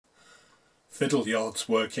fiddle yard's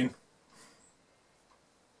working.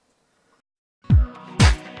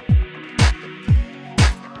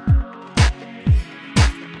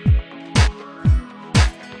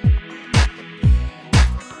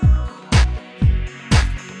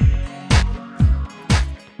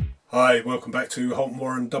 Hi, welcome back to Halton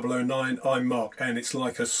Warren OO9. I'm Mark, and it's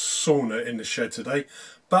like a sauna in the shed today,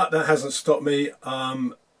 but that hasn't stopped me.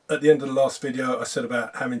 At the end of the last video I said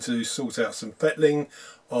about having to sort out some fettling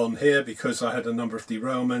on here because I had a number of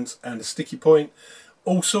derailments and a sticky point.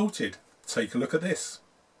 All sorted. Take a look at this.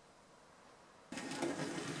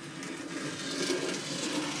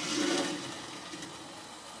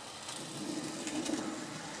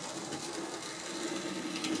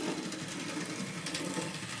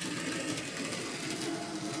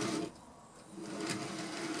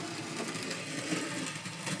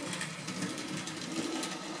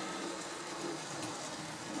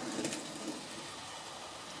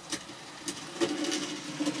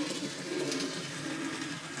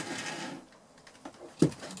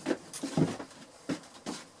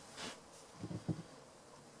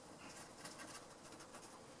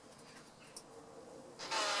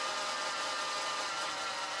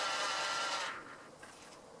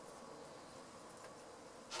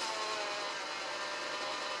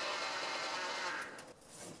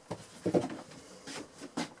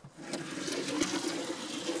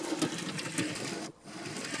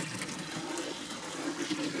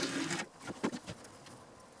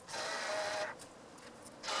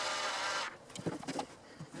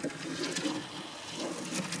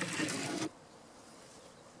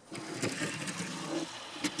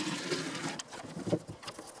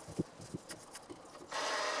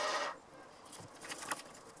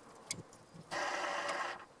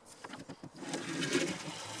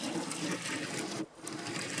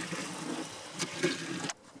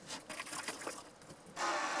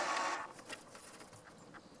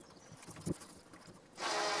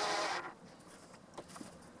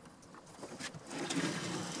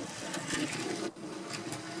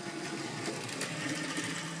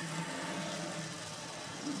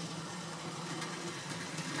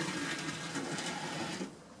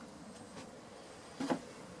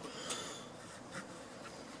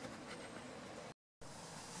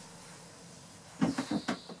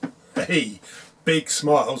 Hey, big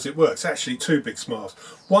smiles, it works. Actually, two big smiles.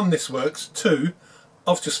 One, this works. Two,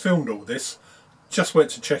 I've just filmed all this, just went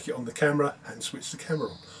to check it on the camera and switched the camera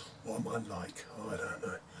on. What am I like? I don't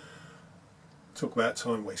know. Talk about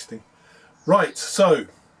time wasting. Right, so,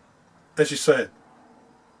 as you said,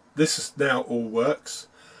 this is now all works.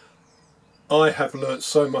 I have learnt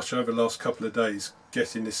so much over the last couple of days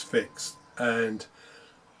getting this fixed, and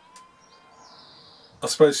I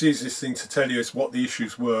suppose the easiest thing to tell you is what the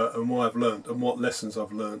issues were and why I've learnt and what lessons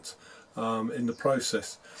I've learnt in the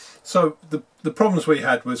process. So the problems we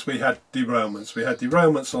had was we had derailments. We had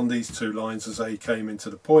derailments on these two lines as they came into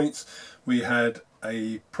the points. We had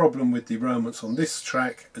a problem with derailments on this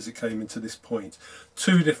track as it came into this point.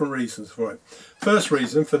 Two different reasons for it. First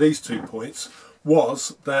reason for these 2 points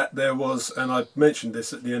was that there was, and I mentioned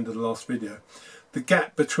this at the end of the last video, the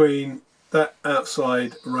gap between that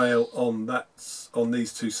outside rail on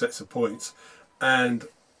these 2 sets of points and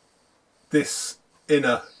this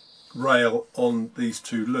inner rail on these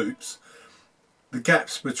 2 loops, the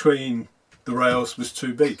gaps between the rails was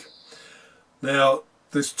too big. Now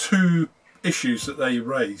there's 2 issues that they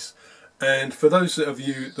raise, and for those of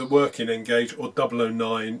you that work in Engage or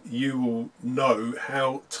OO9, you will know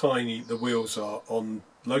how tiny the wheels are on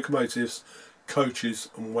locomotives, coaches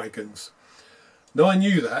and wagons. Now I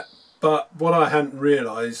knew that, but what I hadn't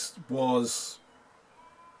realised was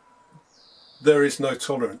there is no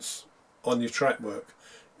tolerance on your track work.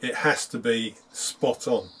 It has to be spot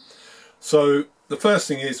on. So the first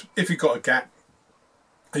thing is, if you've got a gap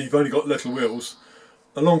and you've only got little wheels,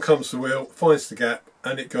 along comes the wheel, finds the gap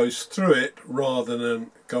and it goes through it rather than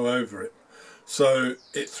go over it. So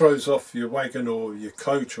it throws off your wagon or your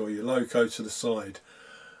coach or your loco to the side.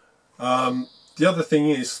 The other thing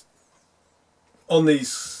is, on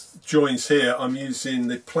these joints here I'm using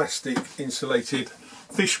the plastic insulated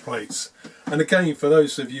fish plates, and again for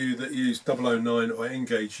those of you that use OO9 or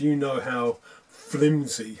Engage, you know how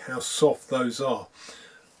flimsy, how soft those are.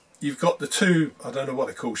 You've got the 2, I don't know what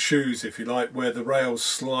they're called, shoes if you like, where the rails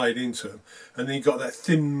slide into them, and then you've got that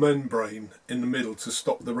thin membrane in the middle to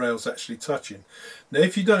stop the rails actually touching. Now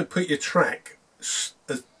if you don't put your track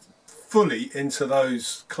fully into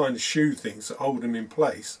those kind of shoe things that hold them in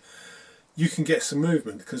place, you can get some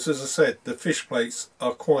movement, because as I said, the fish plates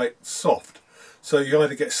are quite soft. So you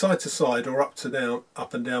either get side to side or up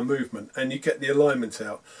and down movement, and you get the alignment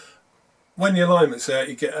out. when the alignment's out,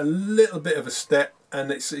 you get a little bit of a step,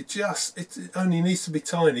 and it only needs to be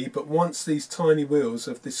tiny, but once these tiny wheels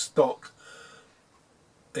of this stock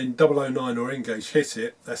in 009 or Engage hit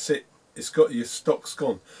it, that's it, it's got, your stock's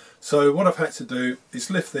gone. So what I've had to do is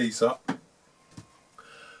lift these up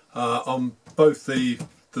on both the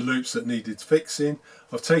loops that needed fixing.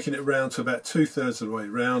 I've taken it round to about 2/3 of the way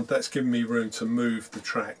round. That's given me room to move the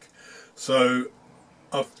track. So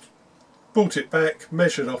I've brought it back,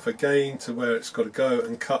 measured off again to where it's got to go,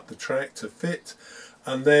 and cut the track to fit.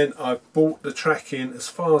 And then I've brought the track in as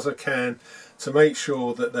far as I can to make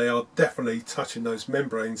sure that they are definitely touching those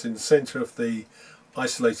membranes in the centre of the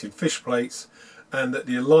isolating fish plates, and that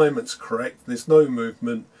the alignment's correct, there's no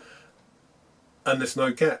movement and there's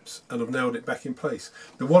no gaps, and I've nailed it back in place.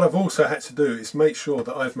 Now what I've also had to do is make sure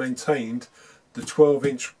that I've maintained the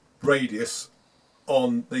 12-inch radius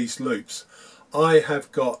on these loops. I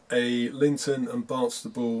have got a Linton and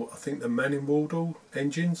Barnstable, I think the Manning Wardle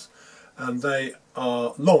engines, and they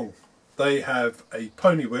are long. They have a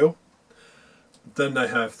pony wheel, then they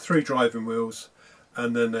have 3 driving wheels,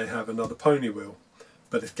 and then they have another pony wheel,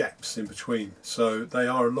 but there's gaps in between, so they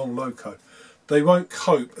are a long loco. They won't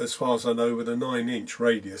cope, as far as I know, with a 9-inch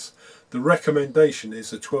radius. The recommendation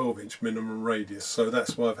is a 12-inch minimum radius, so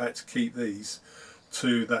that's why I've had to keep these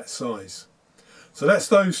to that size. So that's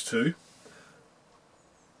those two.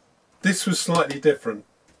 This was slightly different.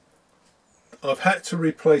 I've had to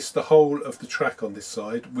replace the whole of the track on this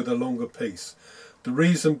side with a longer piece. The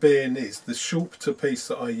reason being is the shorter piece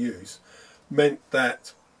that I use meant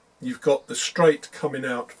that you've got the straight coming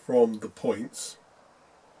out from the points,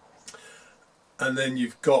 and then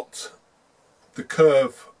you've got the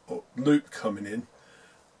curve or loop coming in,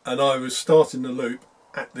 and I was starting the loop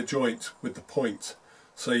at the joint with the point,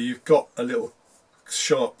 so you've got a little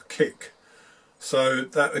sharp kick. So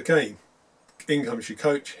that again, in comes your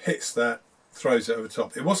coach, hits that, throws it over the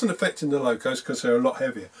top. It wasn't affecting the locos because they're a lot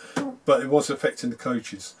heavier, but it was affecting the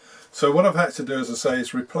coaches. So what I've had to do, as I say,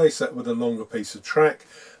 is replace that with a longer piece of track.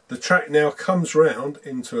 The track now comes round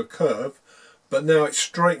into a curve, but now it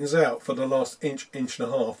straightens out for the last inch, inch and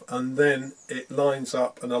a half, and then it lines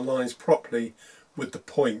up and aligns properly with the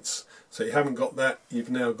points. So you haven't got that, you've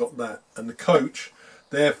now got that. And the coach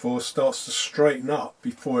therefore starts to straighten up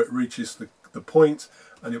before it reaches the point,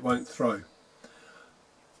 and it won't throw.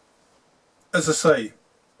 As I say,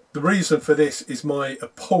 the reason for this is my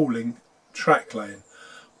appalling track laying.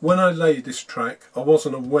 When I laid this track, I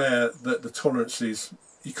wasn't aware that the tolerances,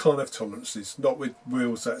 you can't have tolerances, not with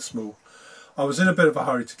wheels that small. I was in a bit of a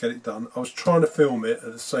hurry to get it done. I was trying to film it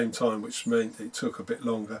at the same time, which meant it took a bit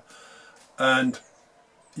longer. And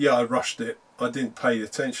yeah, I rushed it. I didn't pay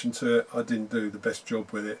attention to it. I didn't do the best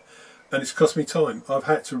job with it. And it's cost me time.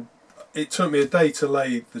 It took me a day to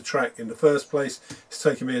lay the track in the first place. It's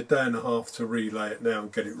taken me a day and a half to relay it now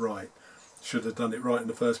and get it right. Should have done it right in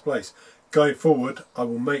the first place. Going forward, I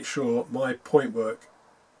will make sure my point work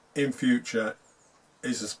in future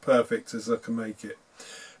is as perfect as I can make it.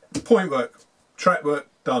 Point work, track work,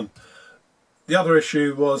 done. The other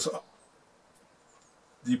issue was,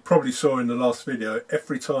 you probably saw in the last video,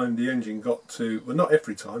 every time the engine got to, well not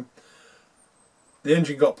every time, the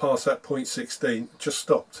engine got past that 0.16, just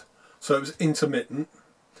stopped. So it was intermittent,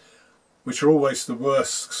 which are always the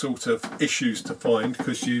worst sort of issues to find,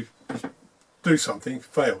 because you do something, it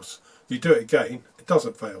fails. You do it again, it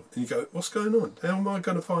doesn't fail. And you go, what's going on? How am I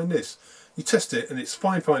going to find this? You test it and it's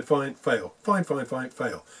fine, fine, fine, fail. Fine, fine, fine,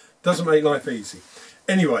 fail. Doesn't make life easy.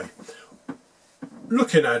 Anyway,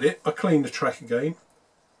 looking at it, I cleaned the track again.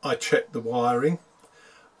 I checked the wiring.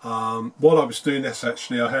 While I was doing this,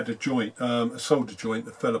 actually, I had a joint, a solder joint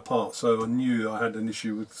that fell apart, so I knew I had an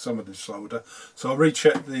issue with some of the solder. So I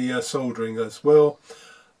rechecked the soldering as well.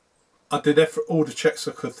 I did all the checks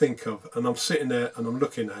I could think of, and I'm sitting there and I'm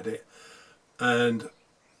looking at it, and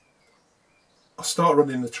I start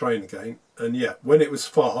running the train again, and yeah, when it was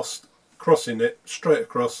fast, crossing it, straight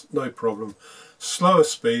across, no problem. Slower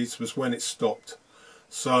speeds was when it stopped.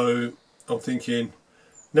 So I'm thinking,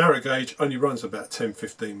 narrow gauge only runs about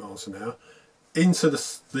 10-15 miles an hour. Into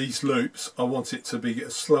these loops, I want it to be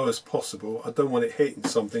as slow as possible. I don't want it hitting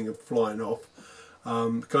something and flying off.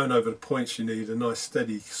 Going over the points, you need a nice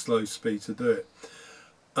steady slow speed to do it.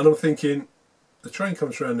 And I'm thinking, the train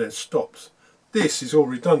comes around there and stops. This is all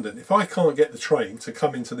redundant. If I can't get the train to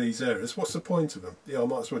come into these areas, what's the point of them? Yeah, I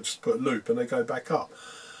might as well just put a loop and they go back up.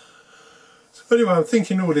 So anyway, I'm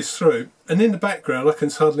thinking all this through, and in the background I can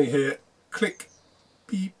suddenly hear click,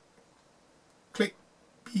 beep, click,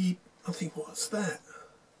 beep. I think, what's that?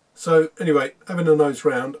 So anyway, having a nose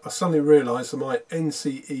round, I suddenly realised that my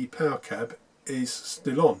NCE power cab is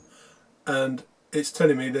still on, and it's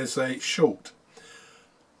telling me there's a short.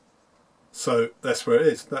 So that's where it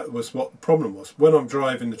is. That was what the problem was. When I'm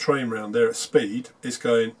driving the train round there at speed, it's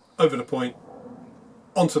going over the point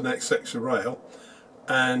onto the next section of rail,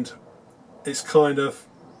 and it's kind of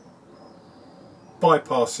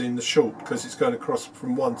bypassing the short because it's going across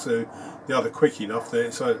from one to the other quick enough that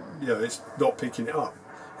it's, it's not picking it up,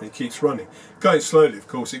 and it keeps running. Going slowly, of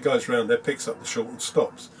course, it goes round there, picks up the short and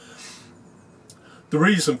stops. The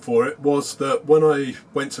reason for it was that when I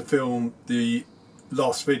went to film the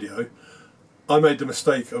last video, I made the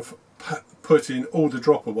mistake of putting all the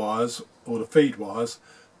dropper wires or the feed wires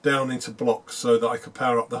down into blocks so that I could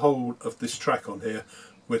power up the whole of this track on here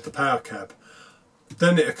with the power cab.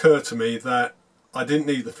 Then it occurred to me that I didn't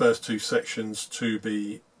need the first two sections to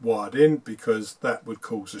be wired in because that would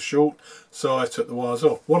cause a short, so I took the wires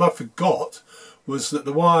off. What I forgot was that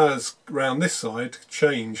the wires around this side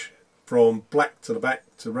change from black to the back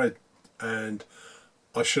to red, and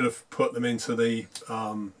I should have put them into the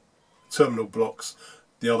terminal blocks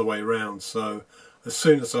the other way around. So as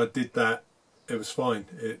soon as I did that, it was fine.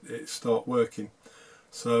 It started working.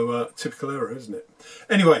 So typical error, isn't it?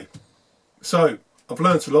 Anyway, so I've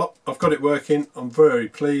learnt a lot. I've got it working. I'm very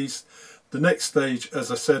pleased. The next stage,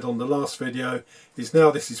 as I said on the last video, is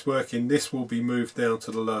now this is working, this will be moved down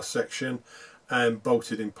to the last section and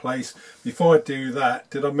bolted in place. Before I do that,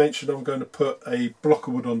 did I mention I'm going to put a block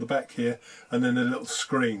of wood on the back here and then a little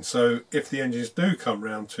screen, so if the engines do come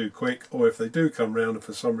round too quick, or if they do come round and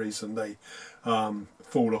for some reason they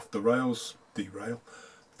fall off the rails, derail,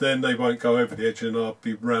 then they won't go over the edge and I'll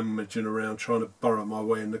be rummaging around trying to burrow my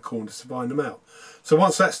way in the corners to find them out. So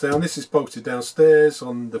once that's down, this is bolted downstairs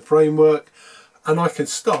on the framework and I can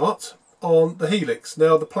start on the helix.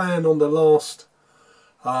 Now the plan on the last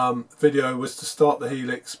video was to start the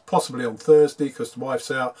helix possibly on Thursday because the wife's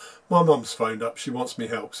out. My mum's phoned up, she wants me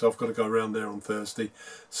help, so I've got to go around there on Thursday.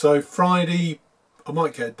 So Friday I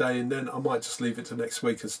might get a day, and then I might just leave it to next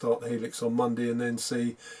week and start the helix on Monday and then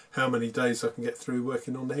see how many days I can get through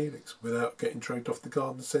working on the helix without getting dragged off the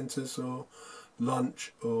garden centres or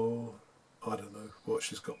lunch, or I don't know what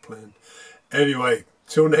she's got planned. Anyway,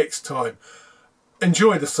 till next time,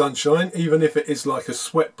 enjoy the sunshine, even if it is like a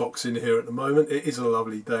sweat box in here at the moment. It is a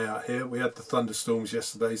lovely day out here. We had the thunderstorms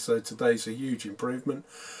yesterday, so today's a huge improvement.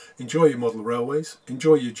 Enjoy your model railways,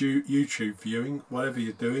 enjoy your YouTube viewing, whatever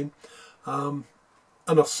you're doing,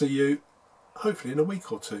 and I'll see you hopefully in a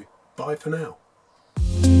week or two. Bye for now.